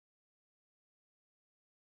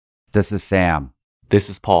This is Sam. This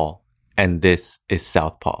is Paul, and this is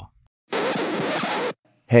Southpaw.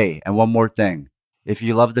 Hey, and one more thing. If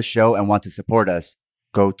you love the show and want to support us,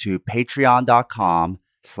 go to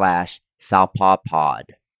patreon.com/southpawpod.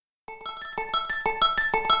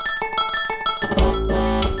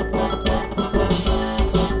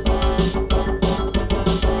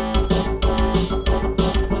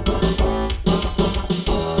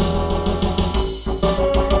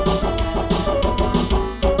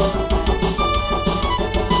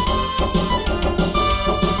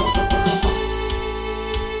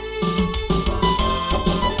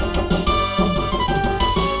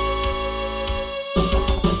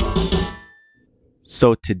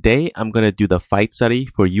 So today I'm going to do the fight study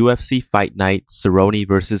for UFC Fight Night Cerrone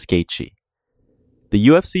vs. Gaethje. The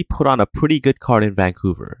UFC put on a pretty good card in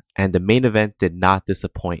Vancouver, and the main event did not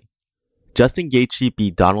disappoint. Justin Gaethje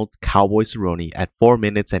beat Donald Cowboy Cerrone at 4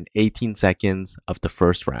 minutes and 18 seconds of the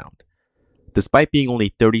first round. Despite being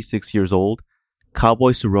only 36 years old,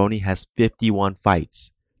 Cowboy Cerrone has 51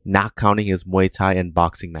 fights, not counting his Muay Thai and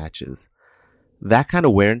boxing matches. That kind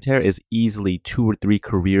of wear and tear is easily 2 or 3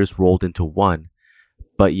 careers rolled into one,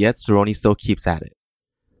 but yet Cerrone still keeps at it.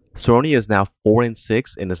 Cerrone is now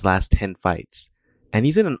 4-6 in his last 10 fights, and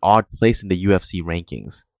he's in an odd place in the UFC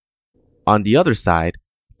rankings. On the other side,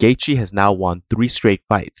 Gaethje has now won 3 straight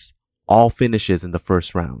fights, all finishes in the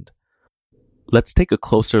first round. Let's take a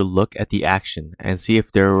closer look at the action and see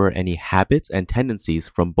if there were any habits and tendencies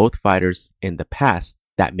from both fighters in the past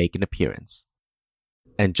that make an appearance.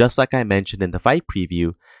 And just like I mentioned in the fight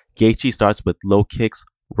preview, Gaethje starts with low kicks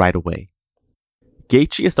right away.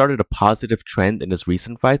 Gaethje has started a positive trend in his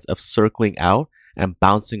recent fights of circling out and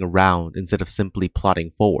bouncing around instead of simply plodding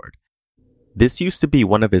forward. This used to be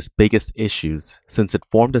one of his biggest issues since it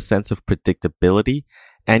formed a sense of predictability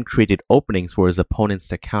and created openings for his opponents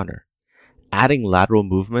to counter. Adding lateral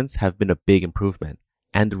movements have been a big improvement,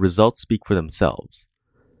 and the results speak for themselves.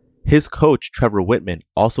 His coach, Trevor Whitman,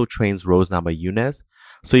 also trains Rose Namajunas,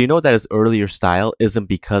 so you know that his earlier style isn't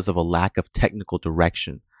because of a lack of technical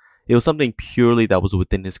direction. It was something purely that was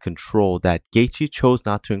within his control that Gaethje chose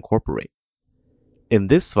not to incorporate. In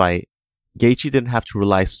this fight, Gaethje didn't have to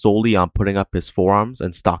rely solely on putting up his forearms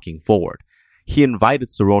and stalking forward. He invited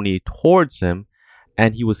Cerrone towards him,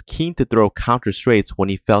 and he was keen to throw counter straights when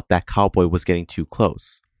he felt that Cowboy was getting too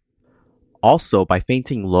close. Also, by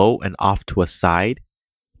feinting low and off to a side,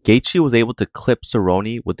 Gaethje was able to clip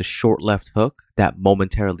Cerrone with a short left hook that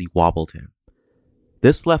momentarily wobbled him.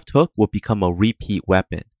 This left hook would become a repeat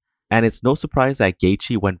weapon, and it's no surprise that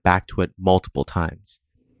Gaethje went back to it multiple times.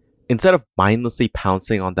 Instead of mindlessly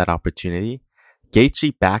pouncing on that opportunity,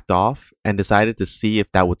 Gaethje backed off and decided to see if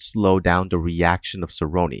that would slow down the reaction of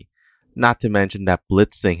Cerrone, not to mention that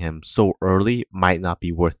blitzing him so early might not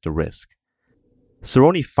be worth the risk.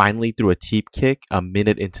 Cerrone finally threw a teep kick a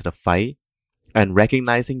minute into the fight, and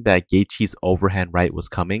recognizing that Gaethje's overhand right was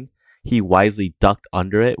coming, he wisely ducked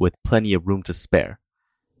under it with plenty of room to spare.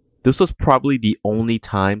 This was probably the only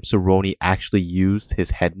time Cerrone actually used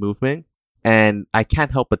his head movement, and I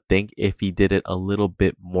can't help but think if he did it a little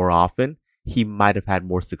bit more often, he might have had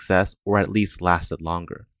more success or at least lasted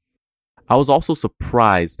longer. I was also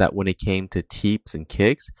surprised that when it came to teeps and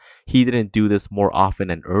kicks, he didn't do this more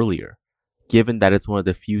often and earlier, given that it's one of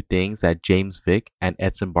the few things that James Vick and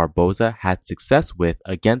Edson Barboza had success with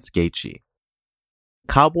against Gaethje.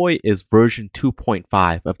 Cowboy is version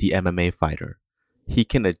 2.5 of the MMA fighter. He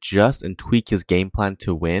can adjust and tweak his game plan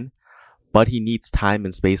to win, but he needs time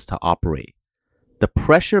and space to operate. The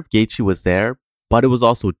pressure of Gaethje was there, but it was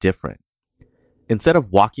also different. Instead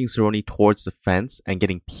of walking Cerrone towards the fence and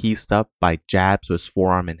getting pieced up by jabs to his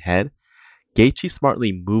forearm and head, Gaethje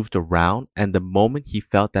smartly moved around, and the moment he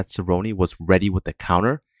felt that Cerrone was ready with the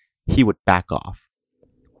counter, he would back off.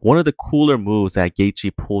 One of the cooler moves that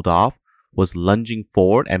Gaethje pulled off was lunging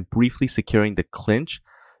forward and briefly securing the clinch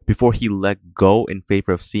before he let go in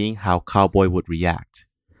favor of seeing how Cowboy would react.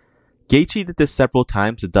 Gaethje did this several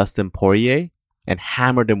times to Dustin Poirier and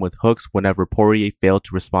hammered him with hooks whenever Poirier failed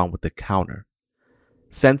to respond with the counter.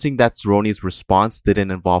 Sensing that Cerrone's response didn't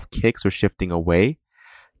involve kicks or shifting away,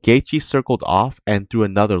 Gaethje circled off and threw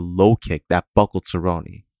another low kick that buckled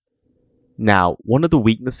Cerrone. Now, one of the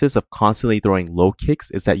weaknesses of constantly throwing low kicks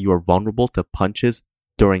is that you are vulnerable to punches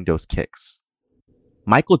during those kicks.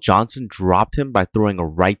 Michael Johnson dropped him by throwing a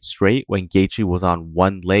right straight when Gaethje was on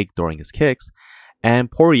one leg during his kicks,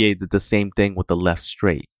 and Poirier did the same thing with the left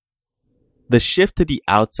straight. The shift to the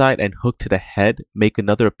outside and hook to the head make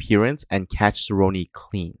another appearance and catch Cerrone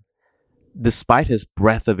clean. Despite his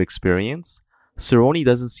breadth of experience, Cerrone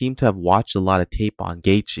doesn't seem to have watched a lot of tape on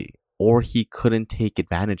Gaethje, or he couldn't take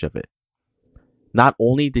advantage of it. Not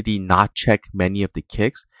only did he not check many of the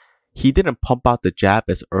kicks, he didn't pump out the jab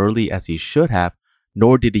as early as he should have,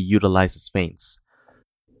 nor did he utilize his feints.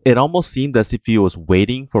 It almost seemed as if he was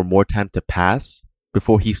waiting for more time to pass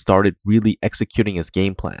before he started really executing his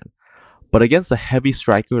game plan. But against a heavy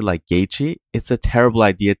striker like Gaethje, it's a terrible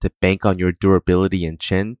idea to bank on your durability and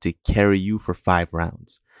chin to carry you for 5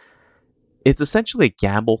 rounds. It's essentially a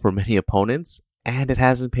gamble for many opponents, and it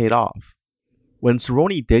hasn't paid off. When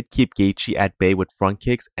Cerrone did keep Gaethje at bay with front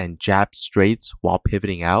kicks and jab straights while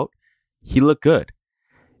pivoting out, he looked good.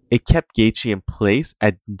 It kept Gaethje in place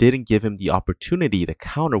and didn't give him the opportunity to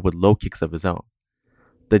counter with low kicks of his own.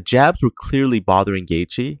 The jabs were clearly bothering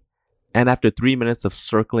Gaethje, and after 3 minutes of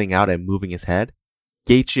circling out and moving his head,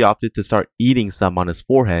 Gaethje opted to start eating some on his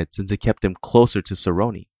forehead since it kept him closer to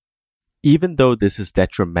Cerrone. Even though this is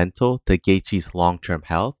detrimental to Gaethje's long-term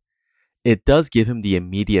health, it does give him the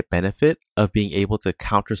immediate benefit of being able to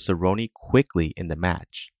counter Cerrone quickly in the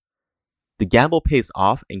match. The gamble pays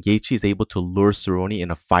off and Gaethje is able to lure Cerrone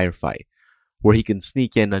in a firefight, where he can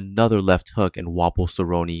sneak in another left hook and wobble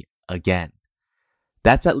Cerrone again.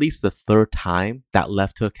 That's at least the 3rd time that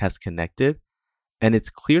left hook has connected, and it's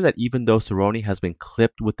clear that even though Cerrone has been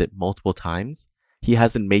clipped with it multiple times, he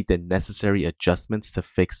hasn't made the necessary adjustments to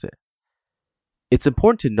fix it. It's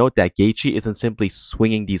important to note that Gaethje isn't simply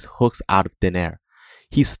swinging these hooks out of thin air.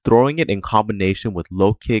 He's throwing it in combination with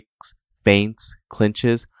low kicks, feints,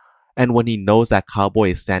 clinches, and when he knows that Cowboy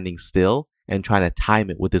is standing still and trying to time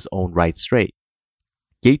it with his own right straight.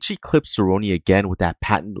 Gaethje clips Cerrone again with that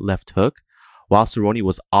patent left hook, while Cerrone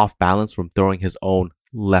was off balance from throwing his own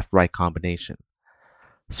left-right combination.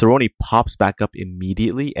 Cerrone pops back up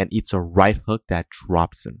immediately and eats a right hook that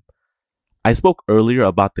drops him. I spoke earlier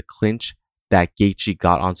about the clinch that Gaethje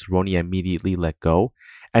got on Cerrone and immediately let go,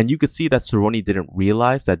 and you could see that Cerrone didn't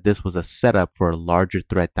realize that this was a setup for a larger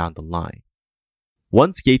threat down the line.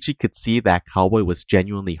 Once Gaethje could see that Cowboy was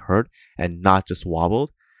genuinely hurt and not just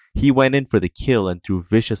wobbled, he went in for the kill and threw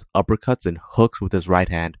vicious uppercuts and hooks with his right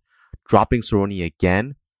hand, dropping Cerrone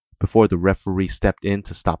again before the referee stepped in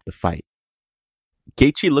to stop the fight.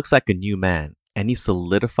 Gaethje looks like a new man, and he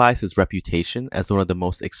solidifies his reputation as one of the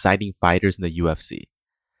most exciting fighters in the UFC.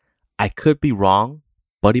 I could be wrong,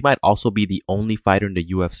 but he might also be the only fighter in the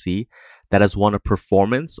UFC that has won a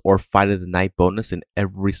performance or fight of the night bonus in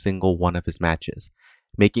every single one of his matches,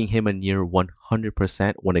 making him a near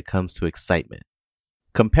 100% when it comes to excitement.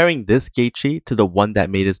 Comparing this Gaethje to the one that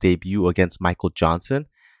made his debut against Michael Johnson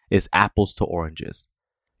is apples to oranges.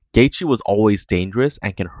 Gaethje was always dangerous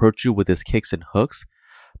and can hurt you with his kicks and hooks,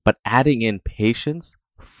 but adding in patience,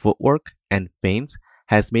 footwork, and feints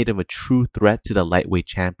has made him a true threat to the lightweight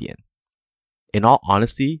champion. In all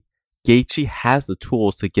honesty, Gaethje has the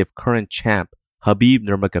tools to give current champ Khabib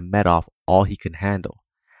Nurmagomedov all he can handle,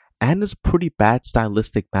 and is a pretty bad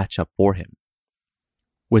stylistic matchup for him.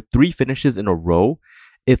 With 3 finishes in a row,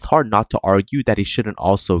 it's hard not to argue that he shouldn't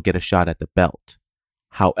also get a shot at the belt.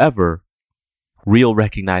 However, real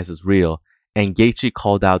recognizes real, and Gaethje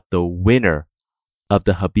called out the winner of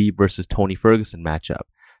the Khabib versus Tony Ferguson matchup,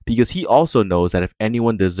 because he also knows that if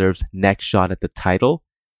anyone deserves next shot at the title,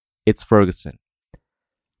 it's Ferguson.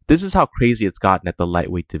 This is how crazy it's gotten at the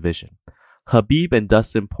lightweight division. Khabib and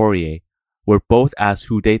Dustin Poirier were both asked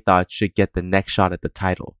who they thought should get the next shot at the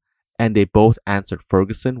title, and they both answered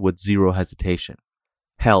Ferguson with zero hesitation.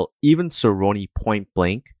 Hell, even Cerrone point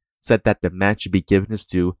blank said that the man should be given his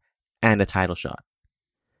due and a title shot.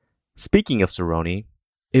 Speaking of Cerrone,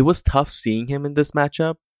 it was tough seeing him in this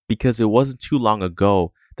matchup because it wasn't too long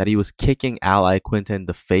ago that he was kicking Al Iaquinta in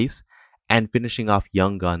the face and finishing off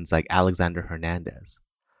young guns like Alexander Hernandez.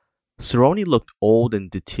 Cerrone looked old and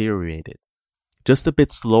deteriorated, just a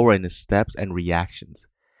bit slower in his steps and reactions.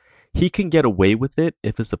 He can get away with it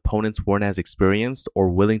if his opponents weren't as experienced or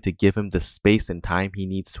willing to give him the space and time he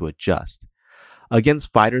needs to adjust.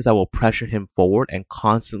 Against fighters that will pressure him forward and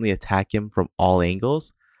constantly attack him from all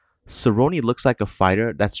angles, Cerrone looks like a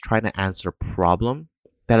fighter that's trying to answer a problem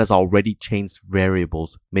that has already changed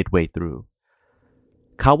variables midway through.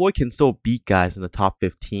 Cowboy can still beat guys in the top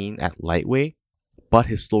 15 at lightweight, but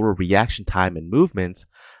his slower reaction time and movements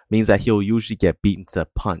means that he'll usually get beaten to a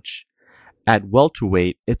punch. At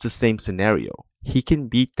welterweight, it's the same scenario. He can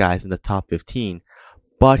beat guys in the top 15,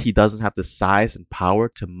 but he doesn't have the size and power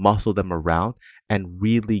to muscle them around and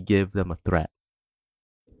really give them a threat.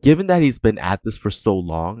 Given that he's been at this for so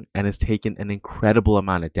long and has taken an incredible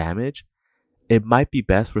amount of damage, it might be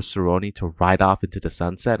best for Cerrone to ride off into the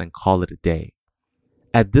sunset and call it a day.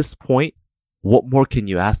 At this point, what more can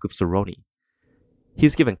you ask of Cerrone?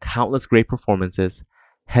 He's given countless great performances,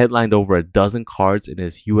 headlined over a dozen cards in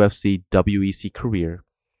his UFC WEC career,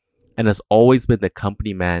 and has always been the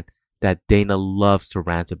company man that Dana loves to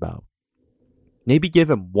rant about. Maybe give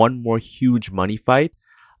him one more huge money fight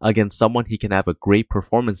against someone he can have a great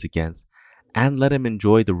performance against and let him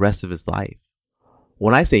enjoy the rest of his life.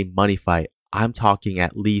 When I say money fight, I'm talking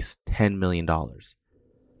at least $10 million.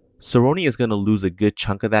 Cerrone is going to lose a good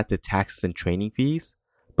chunk of that to taxes and training fees,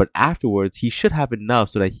 but afterwards he should have enough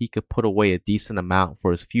so that he could put away a decent amount for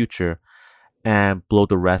his future and blow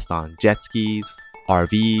the rest on jet skis,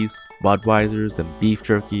 RVs, Budweisers, and beef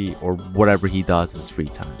jerky, or whatever he does in his free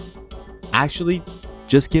time. Actually,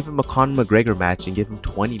 just give him a Conor McGregor match and give him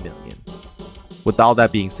 $20 million. With all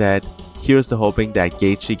that being said, here's to hoping that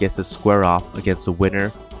Gaethje gets a square off against the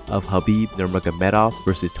winner of Khabib Nurmagomedov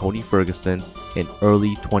versus Tony Ferguson in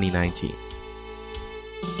early 2019.